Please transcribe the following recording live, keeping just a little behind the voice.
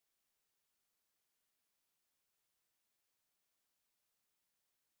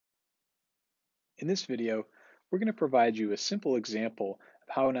In this video, we're going to provide you a simple example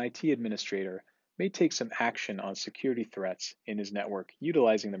of how an IT administrator may take some action on security threats in his network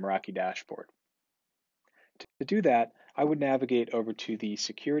utilizing the Meraki dashboard. To do that, I would navigate over to the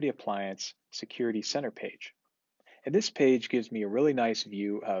Security Appliance Security Center page. And this page gives me a really nice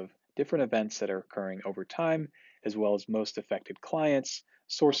view of different events that are occurring over time, as well as most affected clients,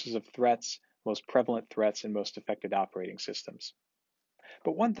 sources of threats, most prevalent threats, and most affected operating systems.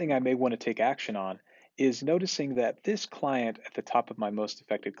 But one thing I may want to take action on is noticing that this client at the top of my most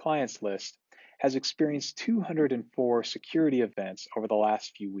affected clients list has experienced 204 security events over the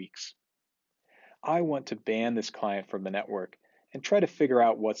last few weeks. I want to ban this client from the network and try to figure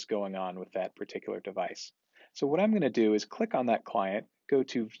out what's going on with that particular device. So what I'm going to do is click on that client, go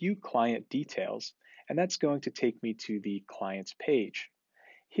to View Client Details, and that's going to take me to the client's page.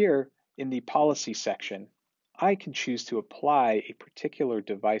 Here in the policy section, I can choose to apply a particular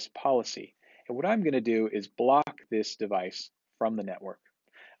device policy. And what I'm going to do is block this device from the network.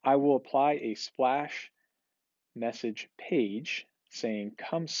 I will apply a splash message page saying,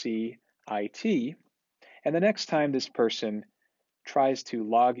 "Come see IT." And the next time this person tries to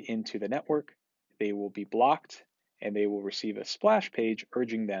log into the network, they will be blocked and they will receive a splash page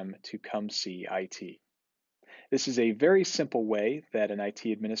urging them to come see IT. This is a very simple way that an IT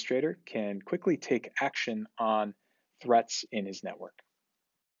administrator can quickly take action on threats in his network.